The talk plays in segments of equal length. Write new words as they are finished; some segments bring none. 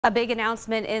A big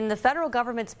announcement in the federal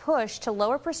government's push to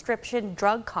lower prescription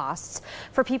drug costs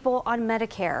for people on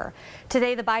Medicare.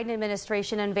 Today, the Biden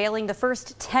administration unveiling the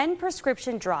first 10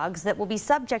 prescription drugs that will be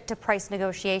subject to price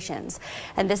negotiations.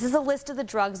 And this is a list of the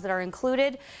drugs that are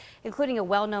included, including a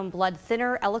well-known blood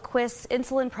thinner, Eliquis,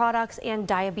 insulin products, and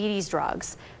diabetes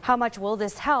drugs. How much will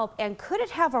this help, and could it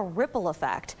have a ripple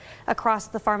effect across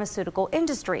the pharmaceutical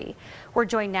industry? We're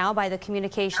joined now by the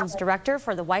communications director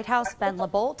for the White House, Ben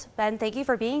LaBolt. Ben, thank you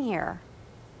for being here.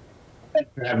 Thanks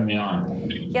for having me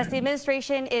on. Yes, the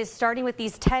administration is starting with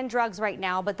these 10 drugs right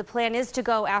now, but the plan is to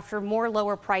go after more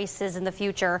lower prices in the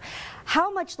future.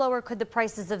 How much lower could the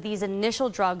prices of these initial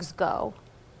drugs go?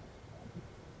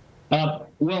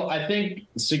 Well, I think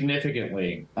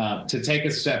significantly. To take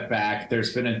a step back,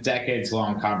 there's been a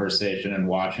decades-long conversation in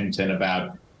Washington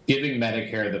about giving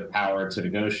Medicare the power to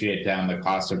negotiate down the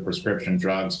cost of prescription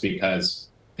drugs because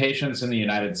patients in the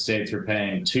United States are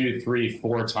paying 2, 3,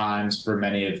 4 times for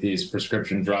many of these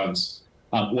prescription drugs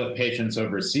what patients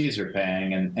overseas are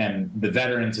paying. And the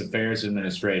Veterans Affairs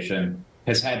Administration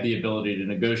has had the ability to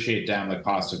negotiate down the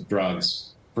cost of drugs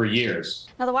for years.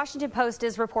 Now, the Washington Post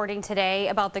is reporting today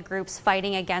about the groups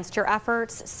fighting against your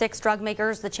efforts. 6 drug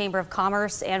makers, the Chamber of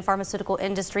Commerce and Pharmaceutical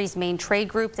Industry's main trade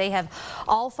group, they have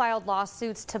all filed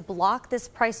lawsuits to block this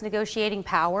price negotiating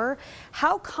power.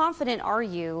 How confident are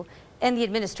you and the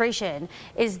administration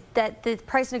is that the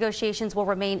price negotiations will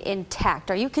remain intact?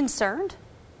 Are you concerned?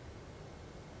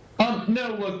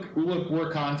 No, look,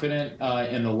 we're confident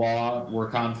in the law. We're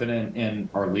confident in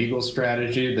our legal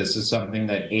strategy. This is something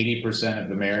that 80%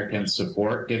 of Americans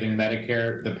support, giving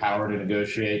Medicare the power to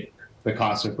negotiate the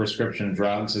cost of prescription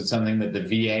drugs. It's something that the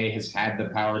VA has had the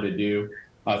power to do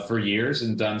for years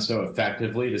and done so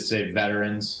effectively to save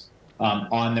veterans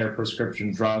on their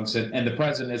prescription drugs. And the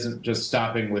president isn't just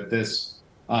stopping with this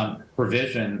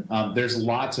provision. There's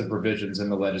lots of provisions in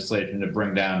the legislation to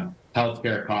bring down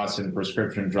healthcare costs and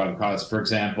prescription drug costs. For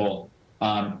example,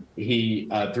 he,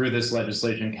 through this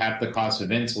legislation, capped the cost of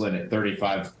insulin at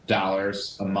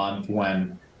 $35 a month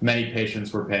when many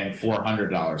patients were paying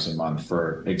 $400 a month,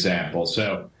 for example.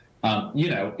 So,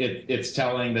 it's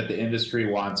telling that the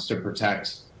industry wants to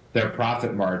protect their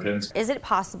profit margins. Is it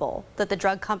possible that the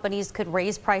drug companies could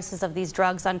raise prices of these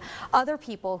drugs on other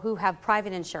people who have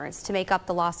private insurance to make up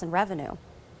the loss in revenue?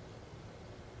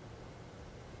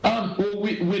 Well,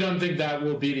 we don't think that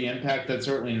will be the impact. That's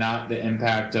certainly not the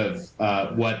impact of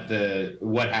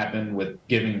what happened with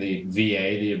giving the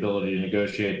VA the ability to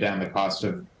negotiate down the cost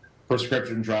of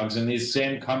prescription drugs. And these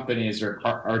same companies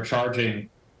are charging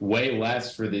way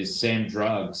less for these same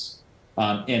drugs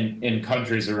in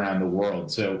countries around the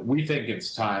world. So we think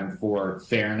it's time for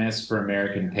fairness for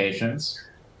American patients,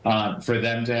 for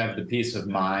them to have the peace of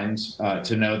mind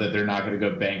to know that they're not going to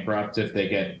go bankrupt if they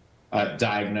get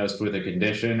diagnosed with a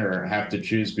condition or have to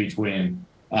choose between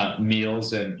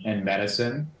meals and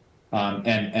medicine.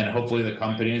 And hopefully the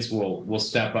companies will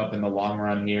step up in the long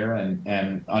run here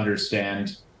and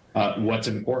understand what's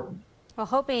important. Well,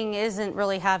 hoping isn't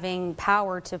really having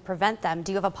power to prevent them.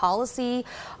 Do you have a policy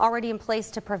already in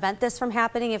place to prevent this from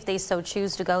happening if they so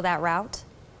choose to go that route?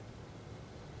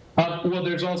 Well,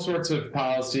 there's all sorts of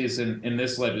policies in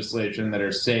this legislation that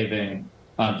are saving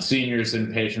seniors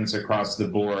and patients across the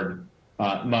board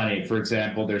money. For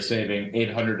example, they're saving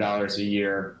 $800 a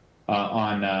year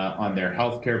on their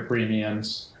health care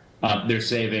premiums. They're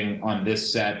saving on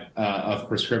this set of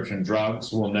prescription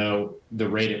drugs. We'll know the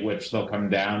rate at which they'll come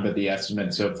down, but the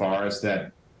estimate so far is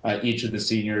that each of the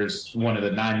seniors, one of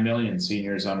the 9 million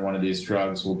seniors on one of these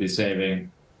drugs, will be saving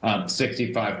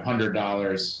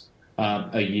 $6,500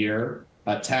 a year.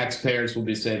 Taxpayers will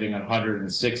be saving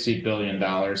 $160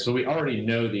 billion. So we already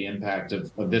know the impact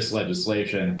of this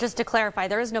legislation. Just to clarify,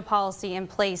 there is no policy in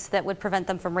place that would prevent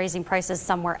them from raising prices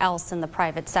somewhere else in the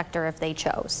private sector if they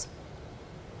chose.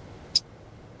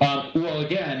 Well,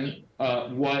 again,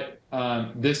 what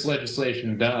this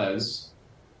legislation does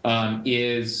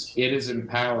is it is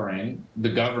empowering the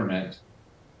government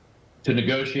to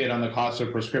negotiate on the cost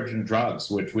of prescription drugs,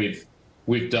 which we've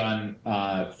done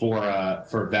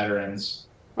for veterans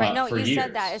right, no, for you years.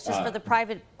 said that. It's just for the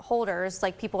private holders,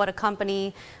 like people at a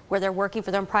company where they're working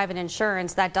for their own private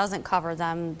insurance, that doesn't cover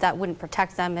them. That wouldn't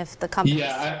protect them if the company.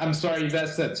 Yeah, I'm sorry, you've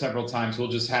asked that several times.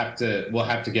 We'll have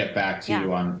to get back to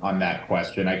you on that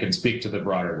question. I can speak to the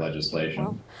broader legislation.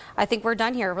 Well, I think we're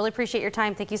done here. Really appreciate your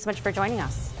time. Thank you so much for joining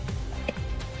us.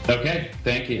 Okay,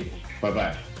 thank you.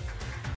 Bye-bye.